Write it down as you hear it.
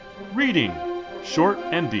Reading Short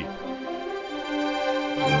and Deep.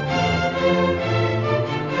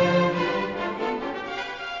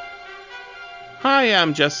 Hi,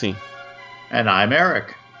 I'm Jesse. And I'm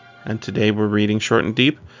Eric. And today we're reading Short and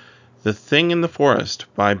Deep, The Thing in the Forest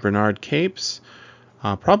by Bernard Capes,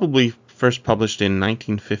 probably first published in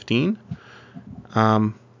 1915.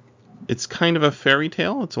 It's kind of a fairy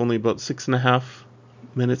tale. It's only about 6.5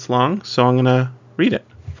 minutes long, so I'm going to read it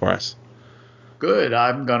for us. Good.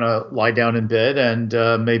 I'm going to lie down in bed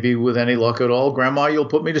and maybe with any luck at all, Grandma, you'll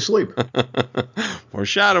put me to sleep.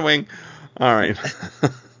 Foreshadowing. All right.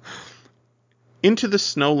 Into the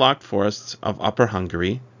snow-locked forests of Upper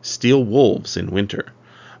Hungary steal wolves in winter,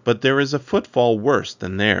 but there is a footfall worse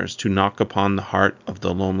than theirs to knock upon the heart of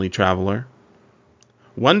the lonely traveler.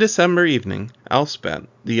 One December evening, Elspeth,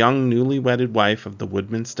 the young newly wedded wife of the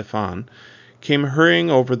woodman Stefan, came hurrying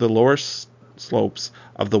over the lower slopes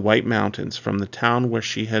of the White Mountains from the town where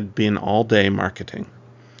she had been all day marketing.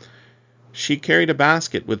 She carried a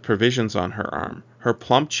basket with provisions on her arm. Her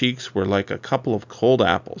plump cheeks were like a couple of cold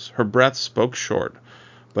apples. Her breath spoke short,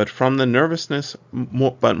 but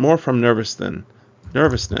more from nervousness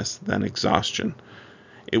than exhaustion.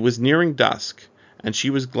 It was nearing dusk, and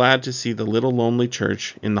she was glad to see the little lonely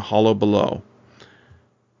church in the hollow below,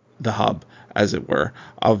 the hub, as it were,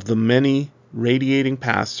 of the many radiating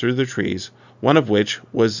paths through the trees, one of which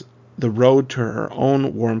was the road to her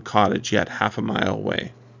own warm cottage yet half a mile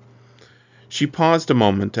away. She paused a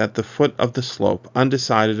moment at the foot of the slope,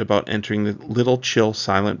 undecided about entering the little chill,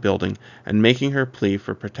 silent building and making her plea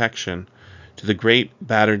for protection to the great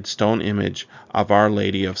battered stone image of Our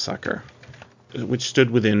Lady of Succor, which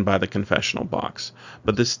stood within by the confessional box.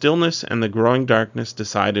 But the stillness and the growing darkness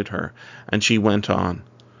decided her, and she went on.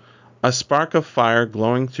 A spark of fire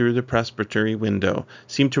glowing through the presbytery window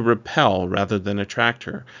seemed to repel rather than attract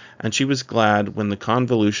her, and she was glad when the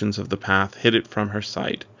convolutions of the path hid it from her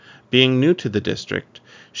sight. Being new to the district,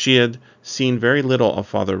 she had seen very little of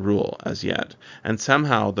Father Rule as yet, and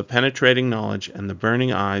somehow the penetrating knowledge and the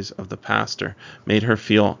burning eyes of the pastor made her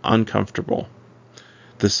feel uncomfortable.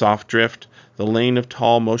 The soft drift, the lane of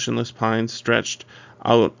tall, motionless pines stretched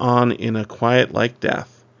out on in a quiet like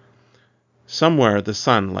death. Somewhere the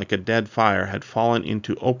sun, like a dead fire, had fallen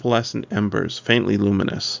into opalescent embers, faintly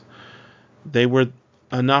luminous. They were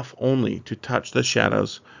enough only to touch the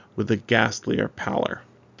shadows with a ghastlier pallor.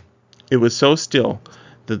 It was so still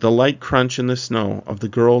that the light crunch in the snow of the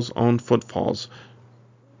girl's own footfalls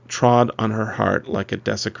trod on her heart like a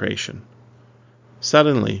desecration.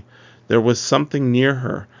 Suddenly, there was something near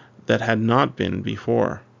her that had not been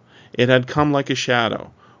before. It had come like a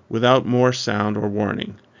shadow, without more sound or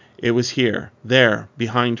warning. It was here, there,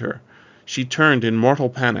 behind her. She turned in mortal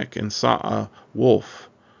panic and saw a wolf.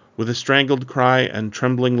 With a strangled cry and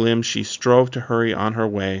trembling limbs she strove to hurry on her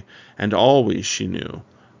way, and always she knew,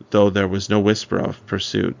 though there was no whisper of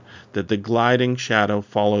pursuit, that the gliding shadow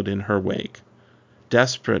followed in her wake.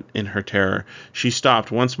 Desperate in her terror, she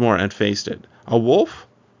stopped once more and faced it. A wolf?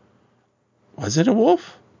 Was it a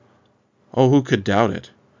wolf? Oh, who could doubt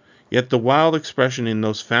it? Yet the wild expression in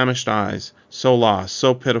those famished eyes, so lost,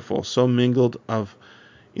 so pitiful, so mingled of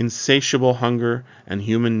insatiable hunger and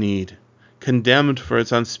human need, condemned for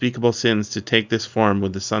its unspeakable sins to take this form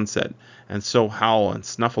with the sunset, and so howl and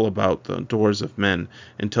snuffle about the doors of men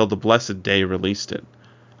until the blessed day released it.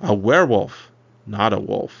 A werewolf, not a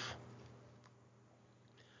wolf.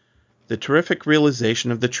 The terrific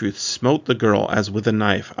realization of the truth smote the girl as with a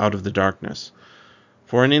knife out of the darkness.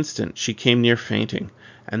 For an instant she came near fainting,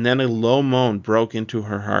 and then a low moan broke into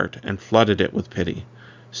her heart and flooded it with pity.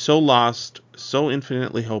 So lost, so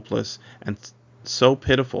infinitely hopeless, and so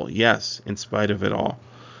pitiful, yes, in spite of it all,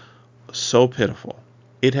 so pitiful.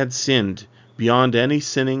 It had sinned beyond any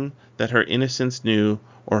sinning that her innocence knew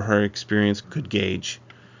or her experience could gauge.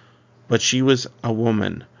 But she was a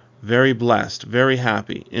woman, very blessed, very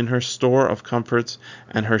happy, in her store of comforts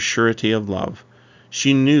and her surety of love.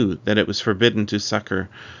 She knew that it was forbidden to succor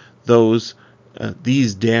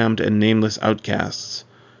these damned and nameless outcasts,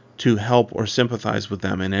 to help or sympathize with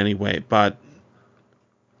them in any way, but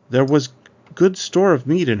there was good store of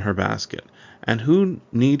meat in her basket, and who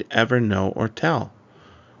need ever know or tell?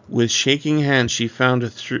 With shaking hands she found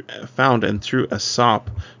and threw a sop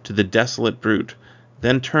to the desolate brute,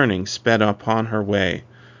 then turning, sped upon her way.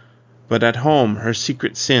 But at home her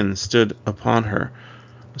secret sin stood up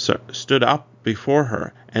before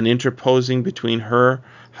her, and interposing between her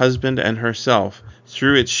husband and herself,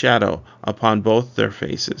 threw its shadow upon both their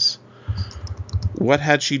faces. What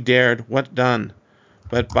had she dared, what done,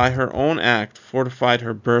 but by her own act fortified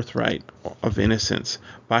her birthright of innocence,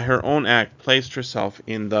 by her own act placed herself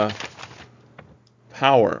in the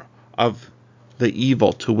power of the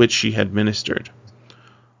evil to which she had ministered.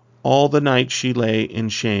 All the night she lay in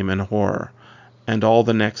shame and horror, and all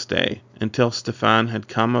the next day, until Stephen had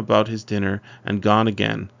come about his dinner and gone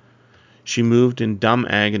again. She moved in dumb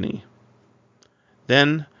agony.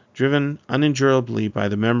 Then, driven unendurably by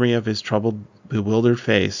the memory of his troubled, bewildered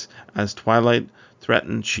face, as twilight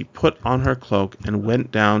threatened, she put on her cloak and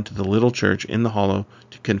went down to the little church in the hollow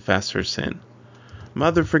to confess her sin.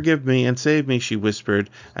 "Mother, forgive me and save me," she whispered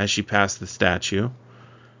as she passed the statue.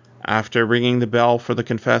 After ringing the bell for the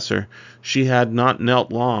confessor, she had not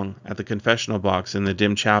knelt long at the confessional box in the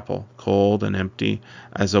dim chapel, cold and empty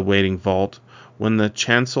as a waiting vault, when the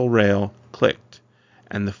chancel rail clicked,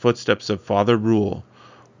 and the footsteps of Father Rule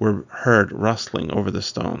were heard rustling over the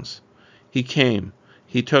stones. He came.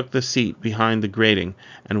 He took the seat behind the grating,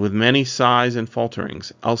 and with many sighs and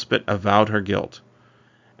falterings, Elspeth avowed her guilt.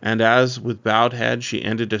 And as with bowed head she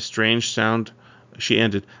ended, a strange sound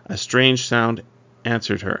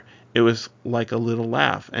answered her. It was like a little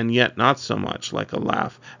laugh, and yet not so much like a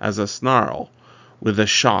laugh as a snarl. With a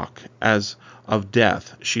shock as of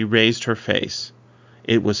death, she raised her face.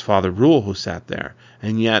 It was Father Rule who sat there,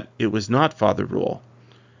 and yet it was not Father Rule.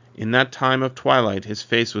 In that time of twilight his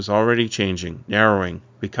face was already changing, narrowing,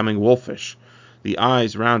 becoming wolfish. The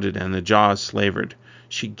eyes rounded and the jaws slavered.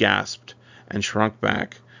 She gasped and shrunk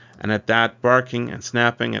back, and at that, barking and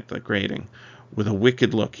snapping at the grating, with a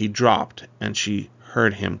wicked look, he dropped, and she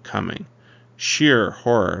heard him coming. Sheer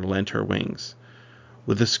horror lent her wings.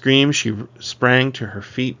 With a scream she sprang to her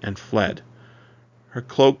feet and fled. Her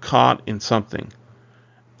cloak caught in something.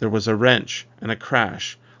 There was a wrench and a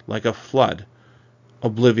crash, like a flood.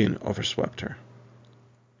 Oblivion overswept her.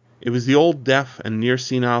 It was the old deaf and near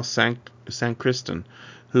senile sacristan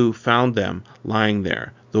who found them lying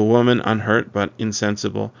there, the woman unhurt but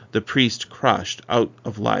insensible, the priest crushed out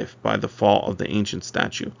of life by the fall of the ancient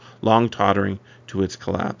statue, long tottering to its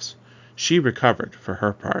collapse. She recovered, for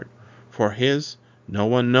her part. For his, no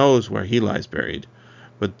one knows where he lies buried,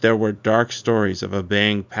 but there were dark stories of a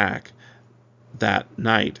baying pack that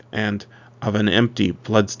night, and of an empty,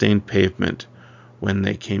 blood-stained pavement when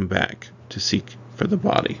they came back to seek for the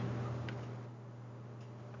body.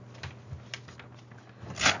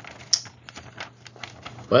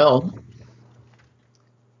 Well,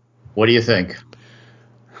 what do you think?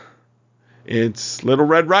 It's Little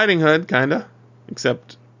Red Riding Hood, kinda,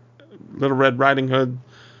 except Little Red Riding Hood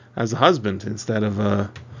has a husband instead of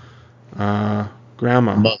a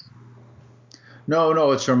grandma.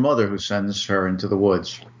 No, it's her mother who sends her into the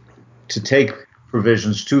woods to take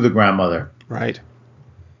provisions to the grandmother. Right.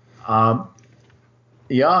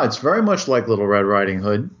 Yeah, it's very much like Little Red Riding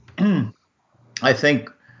Hood. I think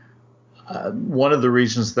one of the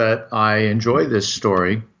reasons that I enjoy this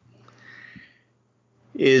story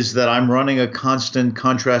is that I'm running a constant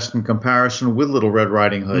contrast and comparison with Little Red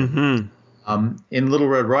Riding Hood. Mm-hmm. In Little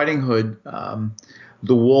Red Riding Hood,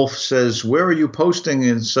 the wolf says, "Where are you posting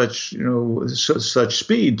in such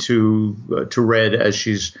speed to Red as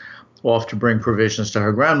she's off to bring provisions to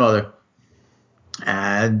her grandmother?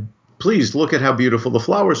 And please look at how beautiful the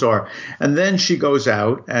flowers are." And then she goes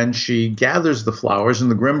out and she gathers the flowers. In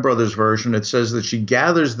the Grimm Brothers version, it says that she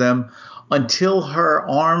gathers them until her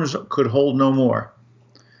arms could hold no more.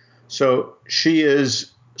 So she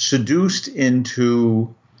is seduced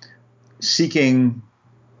into seeking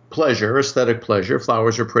pleasure, aesthetic pleasure.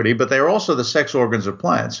 Flowers are pretty, but they are also the sex organs of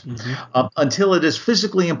plants, until it is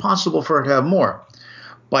physically impossible for her to have more.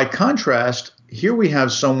 By contrast, here we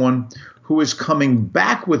have someone who is coming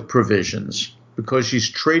back with provisions because she's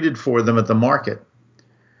traded for them at the market.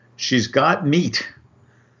 She's got meat.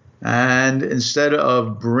 And instead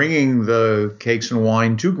of bringing the cakes and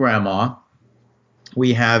wine to Grandma,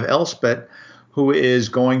 we have Elspeth, who is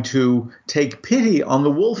going to take pity on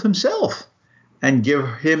the wolf himself and give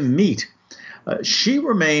him meat. She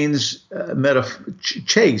remains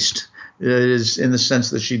chaste, is in the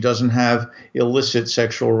sense that she doesn't have illicit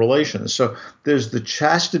sexual relations. So there's the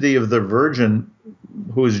chastity of the virgin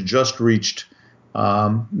who has just reached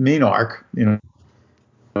menarche,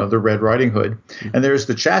 the Red Riding Hood, and there's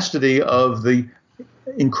the chastity of the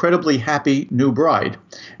incredibly happy new bride.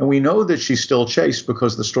 And we know that she's still chaste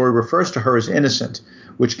because the story refers to her as innocent,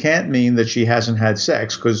 which can't mean that she hasn't had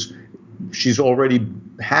sex, because she's already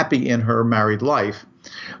happy in her married life.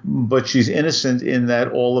 But she's innocent in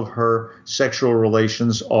that all of her sexual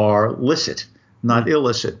relations are licit, not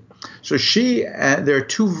illicit. So there are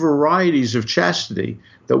two varieties of chastity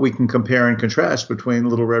that we can compare and contrast between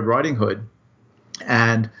Little Red Riding Hood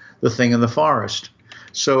and The Thing in the Forest.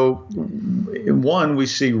 So in one, we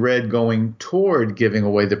see Red going toward giving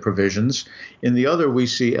away the provisions. In the other, we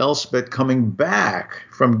see Elspeth coming back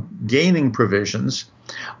from gaining provisions.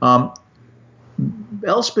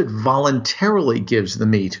 Elspeth voluntarily gives the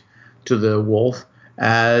meat to the wolf,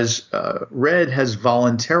 as Red has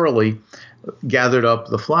voluntarily gathered up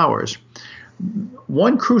the flowers.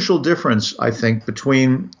 One crucial difference, I think,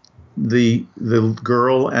 between the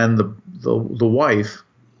girl and the wife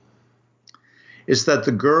is that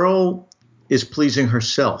the girl is pleasing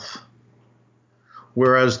herself,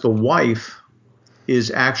 whereas the wife is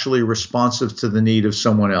actually responsive to the need of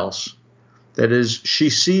someone else. That is, she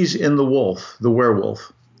sees in the wolf, the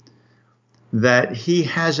werewolf, that he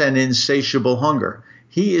has an insatiable hunger.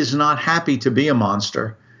 He is not happy to be a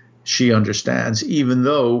monster, she understands, even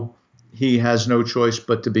though he has no choice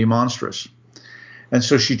but to be monstrous. And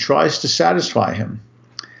so she tries to satisfy him.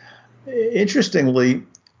 Interestingly,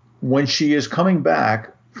 when she is coming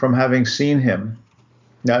back from having seen him,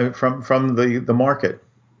 from the market,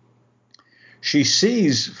 she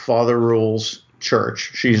sees Father Rule's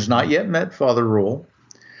church. She has not yet met Father Rule.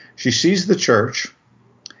 She sees the church,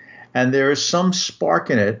 and there is some spark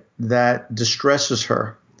in it that distresses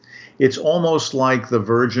her. It's almost like the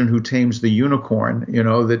virgin who tames the unicorn,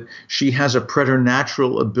 that she has a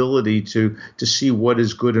preternatural ability to see what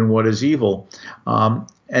is good and what is evil.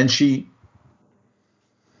 And she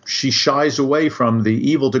shies away from the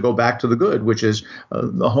evil to go back to the good, which is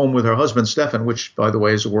the home with her husband, Stephen, which, by the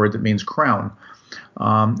way, is a word that means crown.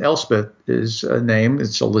 Elspeth is a name.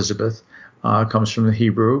 It's Elizabeth. Comes from the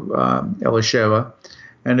Hebrew, Elisheva.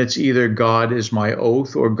 And it's either God is my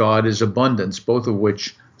oath or God is abundance, both of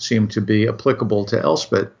which seem to be applicable to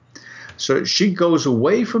Elspeth. So she goes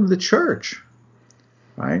away from the church,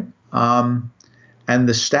 right? And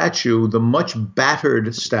the statue, the much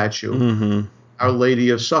battered statue, Our Lady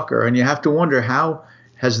of Succor. And you have to wonder, how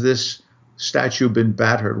has this statue been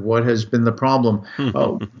battered? What has been the problem?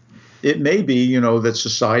 It may be, that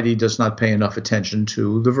society does not pay enough attention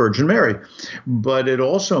to the Virgin Mary, but it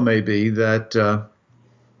also may be that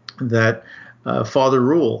Father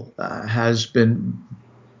Rule has been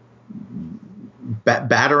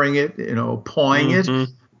battering it, pawing it.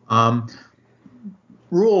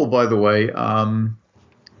 Rule, by the way,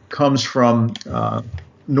 comes from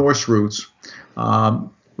Norse roots,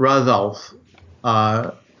 Radolf,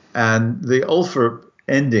 and the Ulfer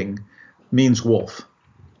ending means wolf.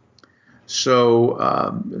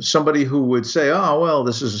 So somebody who would say, oh, well,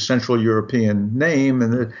 this is a Central European name,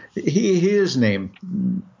 and he is named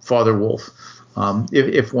Father Wolf,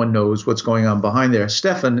 if one knows what's going on behind there.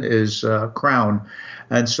 Stephen is crown.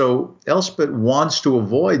 And so Elspeth wants to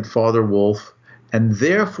avoid Father Wolf and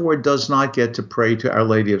therefore does not get to pray to Our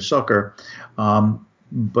Lady of Succor,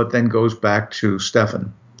 but then goes back to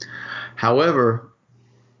Stephen. However,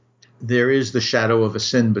 there is the shadow of a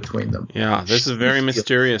sin between them. Yeah, this is very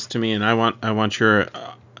mysterious to me, and I want your.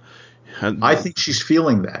 I think she's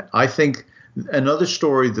feeling that. I think another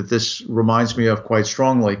story that this reminds me of quite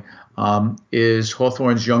strongly is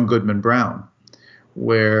Hawthorne's Young Goodman Brown,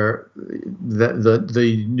 where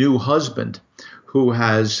the new husband, who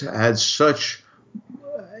has had such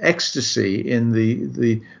ecstasy in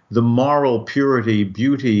the moral purity,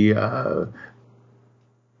 beauty,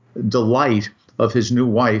 delight of his new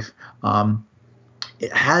wife,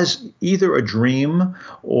 has either a dream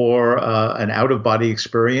or an out-of-body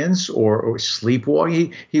experience or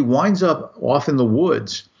sleepwalking. He winds up off in the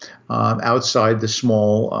woods outside the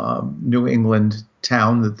small New England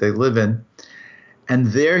town that they live in, and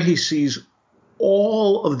there he sees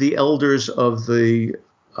all of the elders of the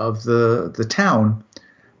town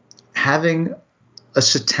having a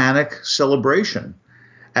satanic celebration,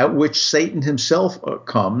 at which Satan himself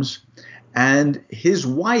comes, and his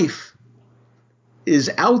wife is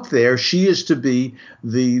out there. She is to be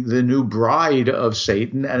the new bride of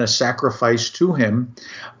Satan and a sacrifice to him.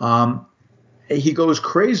 He goes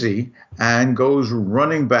crazy and goes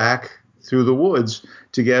running back through the woods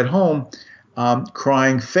to get home,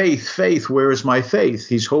 crying, "Faith, Faith, where is my faith?"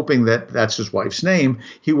 He's hoping that that's his wife's name.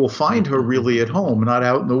 He will find her really at home, not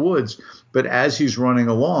out in the woods. But as he's running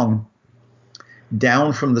along,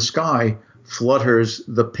 down from the sky flutters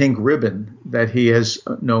the pink ribbon that he has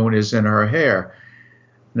known is in her hair.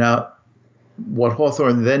 Now, what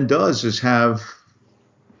Hawthorne then does is have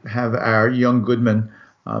our young Goodman,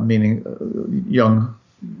 meaning young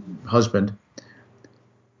husband,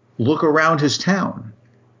 look around his town.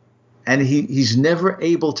 And he's never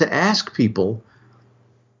able to ask people,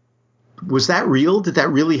 was that real? Did that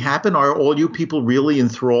really happen? Are all you people really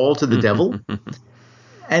enthralled to the devil?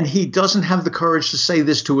 And he doesn't have the courage to say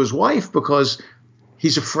this to his wife because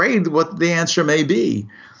he's afraid what the answer may be.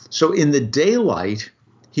 So in the daylight,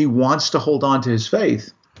 he wants to hold on to his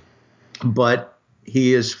faith, but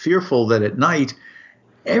he is fearful that at night,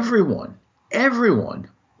 everyone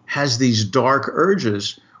has these dark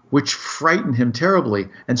urges which frighten him terribly,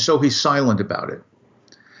 and so he's silent about it.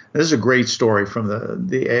 This is a great story from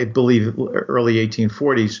the I believe, early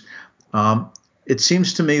 1840s. It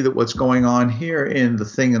seems to me that what's going on here in The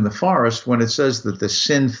Thing in the Forest, when it says that the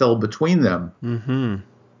sin fell between them,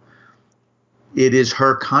 it is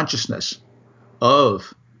her consciousness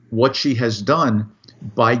of what she has done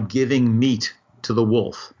by giving meat to the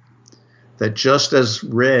wolf. That just as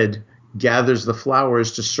Red gathers the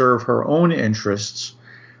flowers to serve her own interests,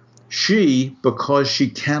 she, because she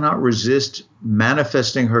cannot resist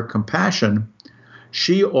manifesting her compassion,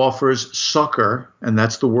 she offers succor, and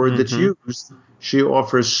that's the word that's used. She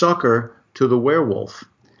offers succor to the werewolf.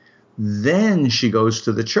 Then she goes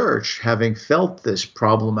to the church, having felt this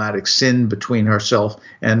problematic sin between herself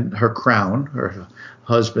and her crown, her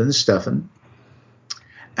husband, Stephen,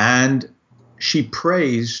 and she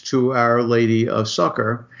prays to Our Lady of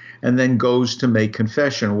Succor, and then goes to make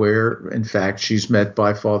confession, where, in fact, she's met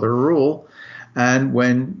by Father Rule. And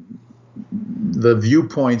when the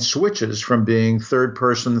viewpoint switches from being third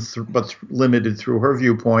person, but limited through her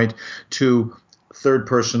viewpoint, to third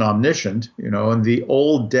person omniscient, and the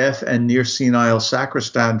old deaf and near senile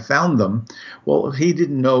sacristan found them. Well, he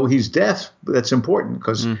didn't know he's deaf, but that's important,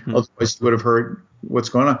 because otherwise he would have heard what's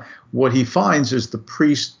going on. What he finds is the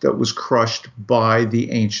priest that was crushed by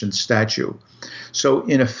the ancient statue. So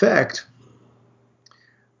in effect,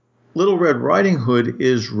 Little Red Riding Hood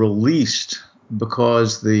is released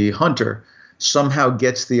because the hunter somehow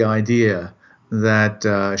gets the idea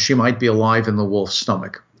that she might be alive in the wolf's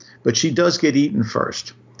stomach. But she does get eaten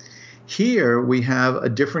first. Here we have a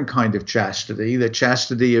different kind of chastity. The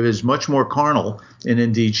chastity is much more carnal, and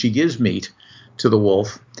indeed she gives meat to the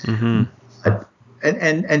wolf.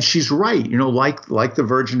 And she's right, like the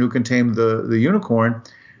virgin who can tame the unicorn.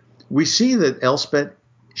 We see that Elspeth,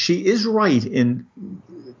 she is right in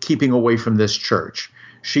keeping away from this church.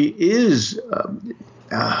 She is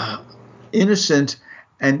innocent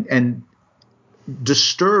and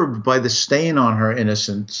disturbed by the stain on her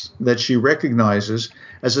innocence that she recognizes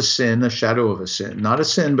as a sin, a shadow of a sin. Not a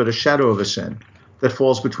sin, but a shadow of a sin that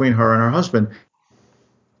falls between her and her husband.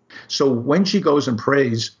 So when she goes and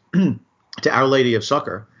prays to Our Lady of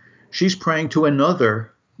Succor, she's praying to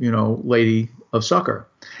another, Lady of Succor.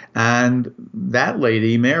 And that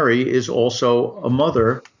lady, Mary, is also a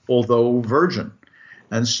mother, although virgin.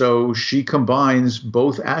 And so she combines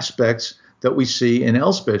both aspects that we see in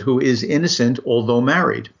Elspeth, who is innocent, although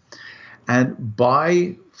married. And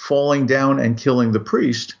by falling down and killing the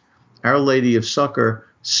priest, Our Lady of Succor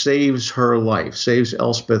saves her life, saves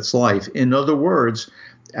Elspeth's life. In other words,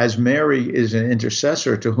 as Mary is an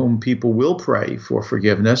intercessor to whom people will pray for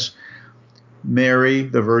forgiveness, Mary,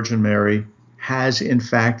 the Virgin Mary, has in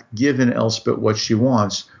fact given Elspeth what she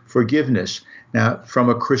wants, forgiveness. Now, from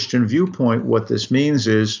a Christian viewpoint, what this means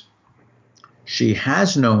is she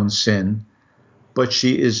has known sin, but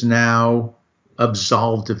she is now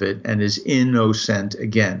absolved of it and is innocent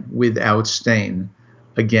again, without stain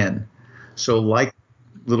again. So like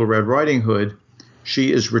Little Red Riding Hood,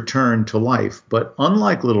 she is returned to life. But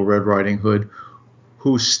unlike Little Red Riding Hood,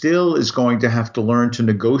 who still is going to have to learn to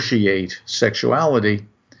negotiate sexuality,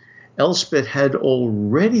 Elspeth had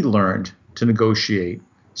already learned to negotiate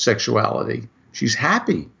sexuality. She's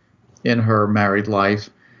happy in her married life.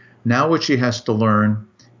 Now what she has to learn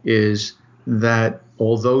is that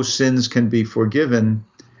although sins can be forgiven,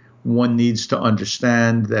 one needs to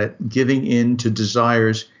understand that giving in to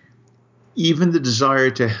desires, even the desire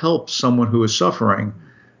to help someone who is suffering,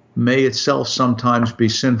 may itself sometimes be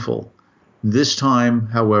sinful. This time,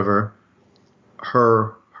 however,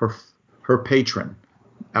 her patron,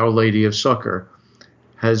 Our Lady of Succor,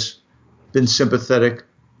 has been sympathetic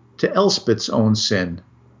to Elspeth's own sin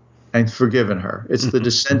and forgiven her. It's the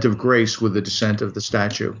descent of grace with the descent of the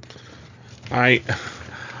statue. I'm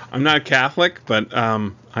not Catholic, but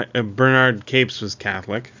Bernard Capes was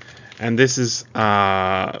Catholic, and this is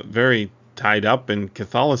very tied up in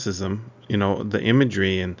Catholicism. The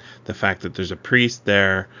imagery and the fact that there's a priest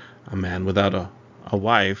there, a man without a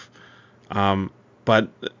wife, but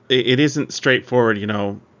it isn't straightforward.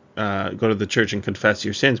 Go to the church and confess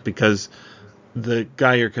your sins, because the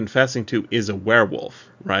guy you're confessing to is a werewolf,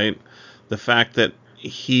 right? The fact that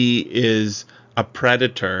he is a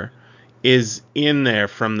predator is in there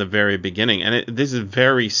from the very beginning, and this is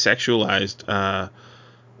very sexualized,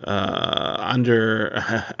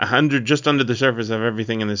 just under the surface of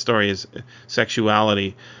everything in this story is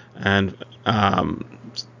sexuality, and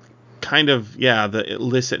kind of, the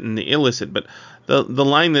illicit and the illicit. But the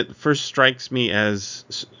line that first strikes me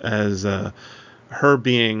as her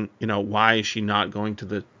being, why is she not going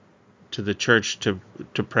to the church to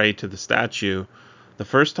pray to the statue? The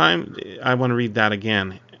first time, I want to read that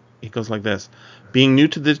again. It goes like this. Being new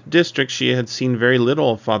to the district, she had seen very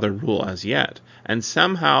little of Father Rule as yet, and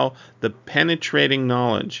somehow the penetrating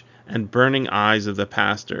knowledge and burning eyes of the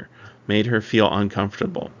pastor made her feel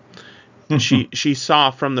uncomfortable. She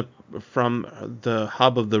saw from the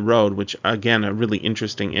hub of the road, which again a really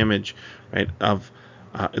interesting image, right, of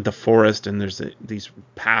the forest, and there's these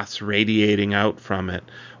paths radiating out from it.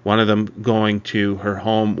 One of them going to her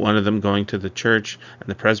home, one of them going to the church and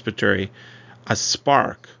the presbytery. A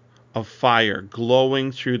spark of fire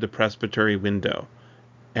glowing through the presbytery window,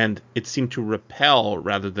 and it seemed to repel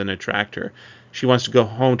rather than attract her. She wants to go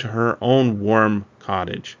home to her own warm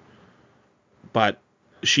cottage, but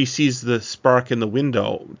she sees the spark in the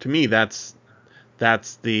window. To me, that's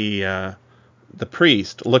the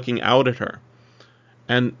priest looking out at her,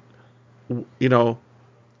 and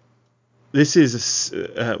this is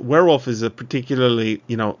werewolf is a particularly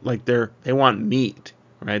like they want meat,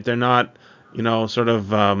 right? They're not sort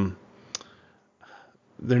of.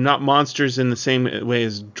 They're not monsters in the same way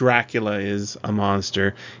as Dracula is a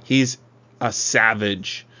monster. He's a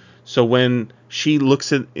savage. So when she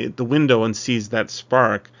looks at the window and sees that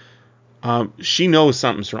spark, she knows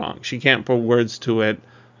something's wrong. She can't put words to it,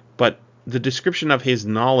 but the description of his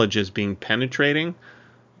knowledge as being penetrating,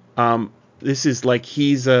 this is like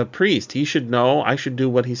he's a priest. He should know. I should do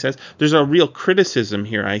what he says. There's a real criticism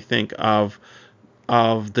here, I think, of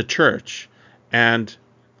the church and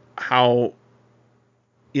how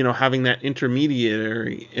having that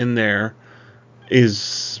intermediary in there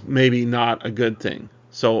is maybe not a good thing.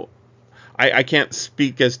 So I can't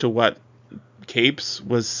speak as to what Capes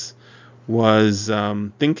was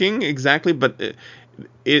thinking exactly, but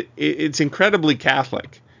it's incredibly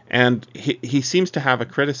Catholic, and he seems to have a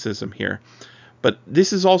criticism here. But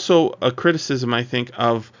this is also a criticism, I think,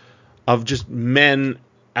 of just men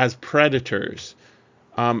as predators.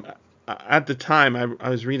 At the time, I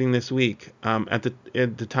was reading this week, at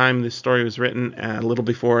the time this story was written, a little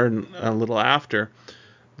before and a little after,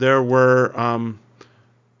 there were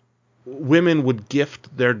women would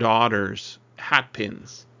gift their daughters hat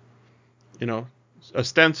pins,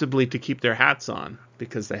 ostensibly to keep their hats on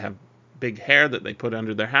because they have big hair that they put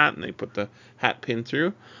under their hat and they put the hat pin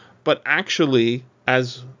through, but actually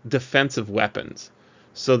as defensive weapons,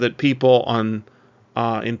 so that people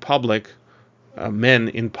in public. Men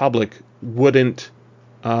in public wouldn't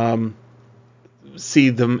see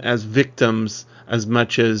them as victims as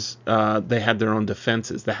much as they had their own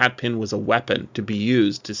defenses. The hat pin was a weapon to be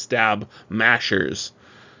used to stab mashers.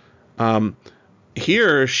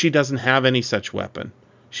 Here, she doesn't have any such weapon.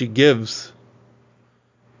 She gives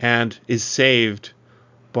and is saved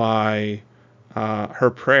by her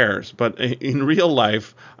prayers. But in real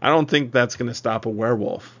life, I don't think that's going to stop a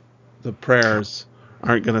werewolf. The prayers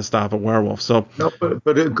aren't going to stop a werewolf. So no,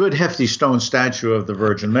 but a good hefty stone statue of the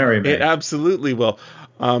Virgin Mary may. It absolutely will.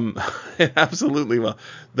 It absolutely will.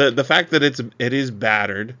 The fact that it is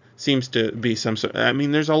battered seems to be some sort. I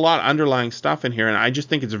mean, there's a lot of underlying stuff in here, and I just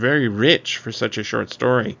think it's very rich for such a short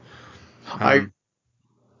story. I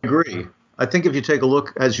agree. I think if you take a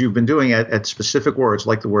look, as you've been doing, at specific words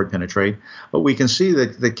like the word penetrate, but we can see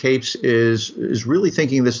that the Capes is really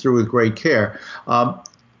thinking this through with great care.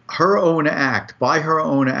 Her own act,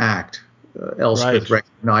 Elspeth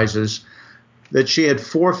recognizes that she had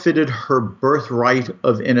forfeited her birthright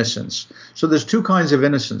of innocence. So there's two kinds of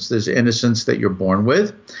innocence. There's innocence that you're born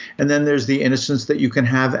with, and then there's the innocence that you can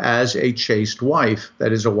have as a chaste wife,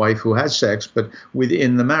 that is a wife who has sex, but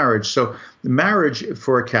within the marriage. So the marriage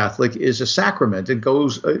for a Catholic is a sacrament.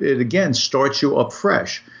 It again starts you up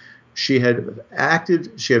fresh. She had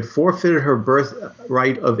forfeited her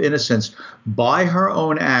birthright of innocence by her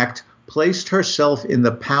own act, placed herself in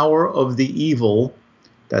the power of the evil,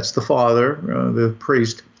 that's the father, the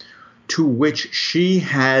priest, to which she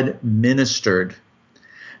had ministered.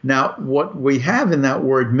 Now, what we have in that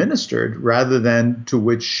word ministered, rather than to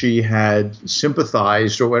which she had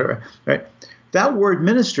sympathized or whatever, right? That word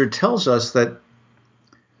ministered tells us that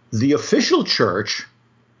the official church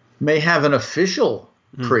may have an official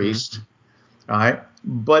priest, right?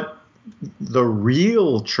 But the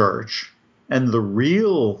real church and the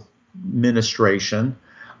real ministration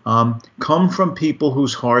come from people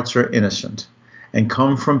whose hearts are innocent and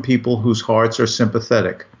come from people whose hearts are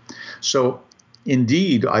sympathetic. So,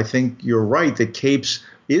 indeed, I think you're right that Capes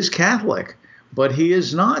is Catholic, But he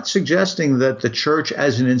is not suggesting that the church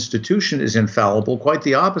as an institution is infallible. Quite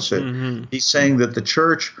the opposite. Mm-hmm. He's saying that the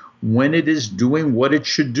church, when it is doing what it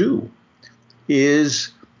should do,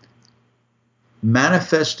 is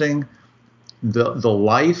manifesting the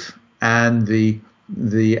life and the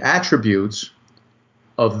attributes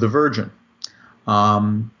of the Virgin.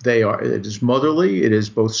 It is motherly, it is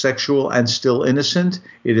both sexual and still innocent,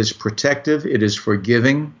 it is protective, it is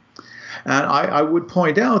forgiving. And I would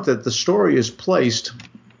point out that the story is placed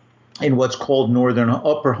in what's called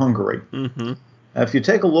Upper Hungary. Mm-hmm. If you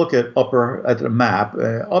take a look at the map,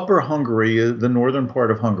 Upper Hungary, the northern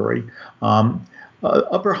part of Hungary,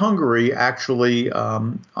 Upper Hungary actually,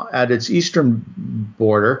 at its eastern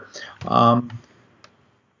border,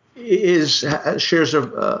 shares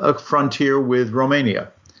a frontier with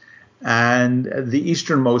Romania, and the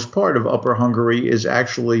easternmost part of Upper Hungary is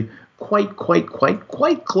actually quite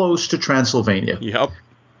close to Transylvania. Yep.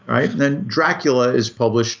 Right? And then Dracula is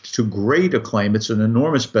published to great acclaim. It's an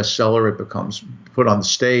enormous bestseller. It becomes put on the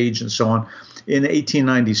stage and so on. In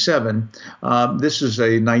 1897, this is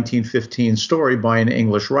a 1915 story by an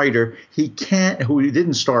English writer. Who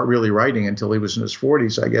didn't start really writing until he was in his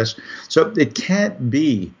 40s, I guess. So it can't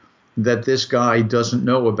be that this guy doesn't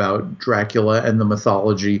know about Dracula and the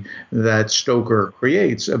mythology that Stoker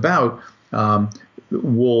creates about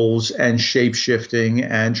wolves and shape-shifting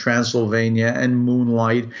and Transylvania and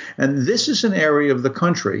moonlight. And this is an area of the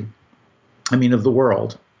country, of the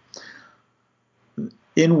world,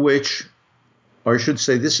 in which, or I should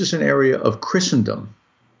say, this is an area of Christendom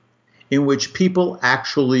in which people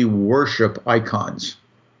actually worship icons.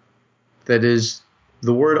 That is,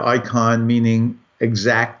 the word icon meaning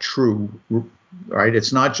exact true, right? It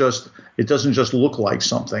doesn't just look like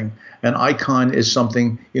something. An icon is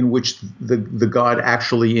something in which the God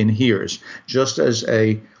actually inheres. Just as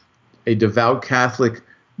a devout Catholic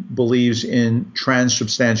believes in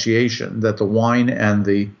transubstantiation, that the wine and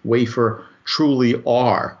the wafer truly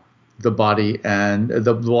are the body and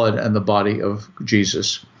the blood and the body of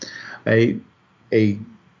Jesus. A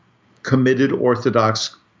committed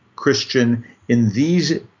Orthodox Christian in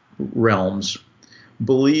these realms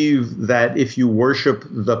believe that if you worship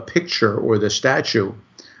the picture or the statue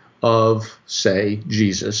of, say,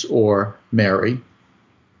 Jesus or Mary,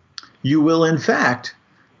 you will in fact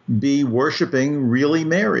be worshiping really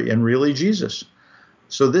Mary and really Jesus.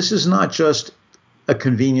 So this is not just a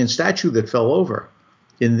convenient statue that fell over.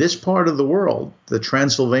 In this part of the world, the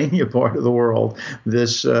Transylvania part of the world,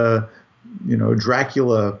 this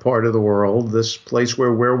Dracula part of the world, this place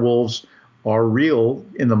where werewolves are real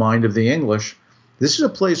in the mind of the English, this is a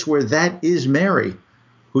place where that is Mary,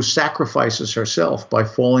 who sacrifices herself by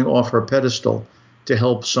falling off her pedestal to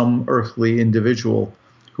help some earthly individual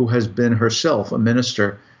who has been herself a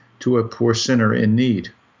minister to a poor sinner in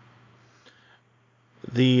need.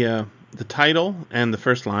 The title and the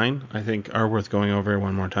first line, I think, are worth going over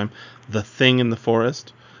one more time. The thing in the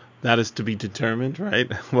forest, that is to be determined,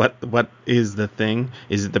 right? What is the thing?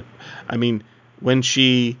 Is it when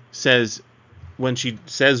she says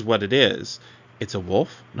what it is, it's a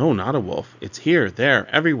wolf? No, not a wolf. It's here, there,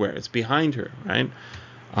 everywhere. It's behind her, right?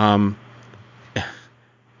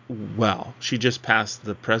 Well, she just passed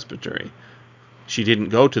the presbytery. She didn't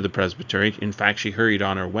go to the presbytery. In fact, she hurried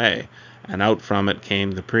on her way, and out from it came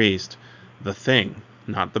the priest. The thing,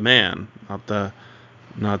 not the man, not the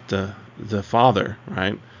father,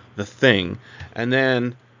 right? The thing. And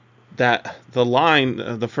then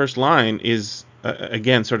the first line is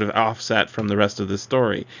again sort of offset from the rest of the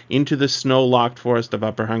story. Into the snow-locked forest of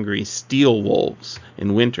Upper Hungary steal wolves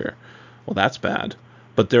in winter. Well, that's bad.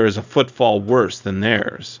 But there is a footfall worse than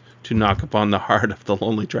theirs to knock upon the heart of the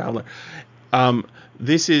lonely traveler.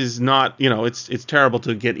 This is not, it's terrible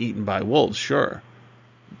to get eaten by wolves, sure.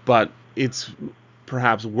 But it's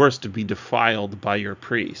perhaps worse to be defiled by your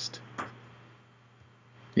priest.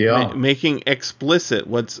 Yeah. Making explicit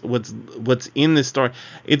what's in this story.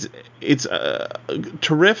 It's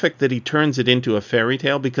terrific that he turns it into a fairy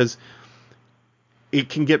tale because it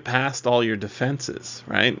can get past all your defenses,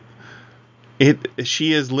 right?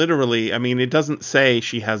 She is literally, it doesn't say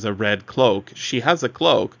she has a red cloak. She has a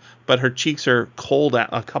cloak, but her cheeks are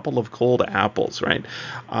a couple of cold apples, right?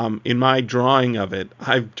 In my drawing of it,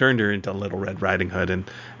 I've turned her into Little Red Riding Hood,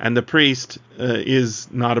 and the priest is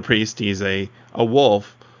not a priest. He's a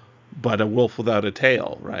wolf, but a wolf without a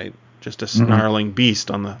tail, right? Just a snarling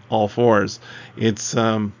beast on the all fours. It's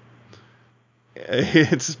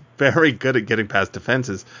very good at getting past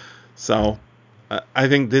defenses. So I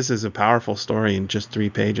think this is a powerful story in just 3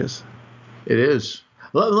 pages. It is.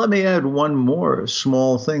 Let me add one more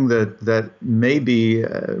small thing that may be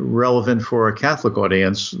relevant for a Catholic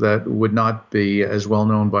audience that would not be as well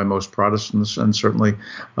known by most Protestants, and certainly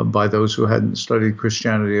by those who hadn't studied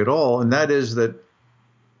Christianity at all. And that is that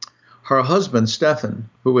her husband, Stephen,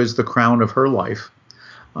 who is the crown of her life,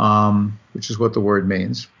 which is what the word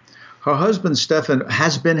means, her husband, Stephen,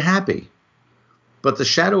 has been happy, but the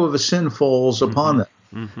shadow of a sin falls upon them.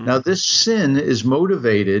 Mm-hmm. Now, this sin is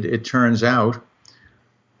motivated, it turns out,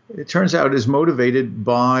 is motivated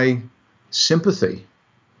by sympathy,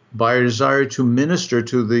 by a desire to minister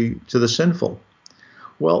to the sinful.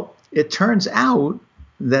 Well, it turns out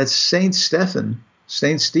that Saint Stephen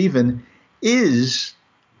is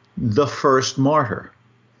the first martyr.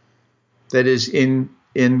 That is, in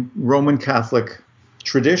Roman Catholic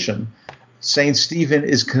tradition, Saint Stephen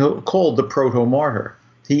is called the proto-martyr.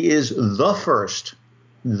 He is the first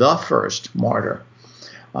martyr.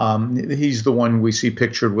 He's the one we see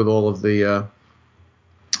pictured with all of the,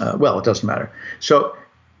 well, it doesn't matter. So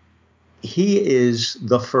he is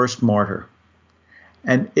the first martyr.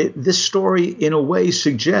 And this story, in a way,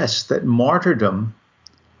 suggests that martyrdom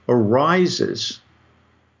arises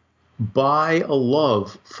by a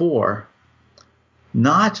love for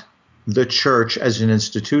not the church as an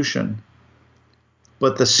institution,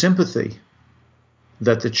 but the sympathy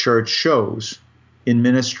that the church shows in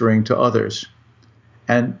ministering to others.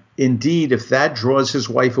 And indeed, if that draws his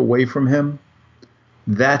wife away from him,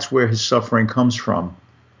 that's where his suffering comes from.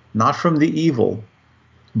 Not from the evil,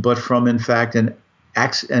 but from, in fact, an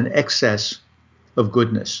excess of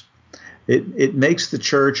goodness. It makes the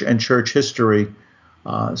church and church history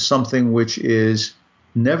something which is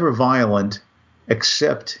never violent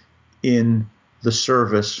except in the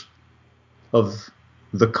service of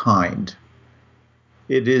the kind.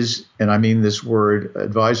 It is, and I mean this word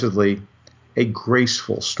advisedly, a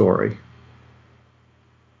graceful story.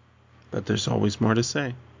 But there's always more to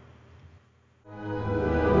say.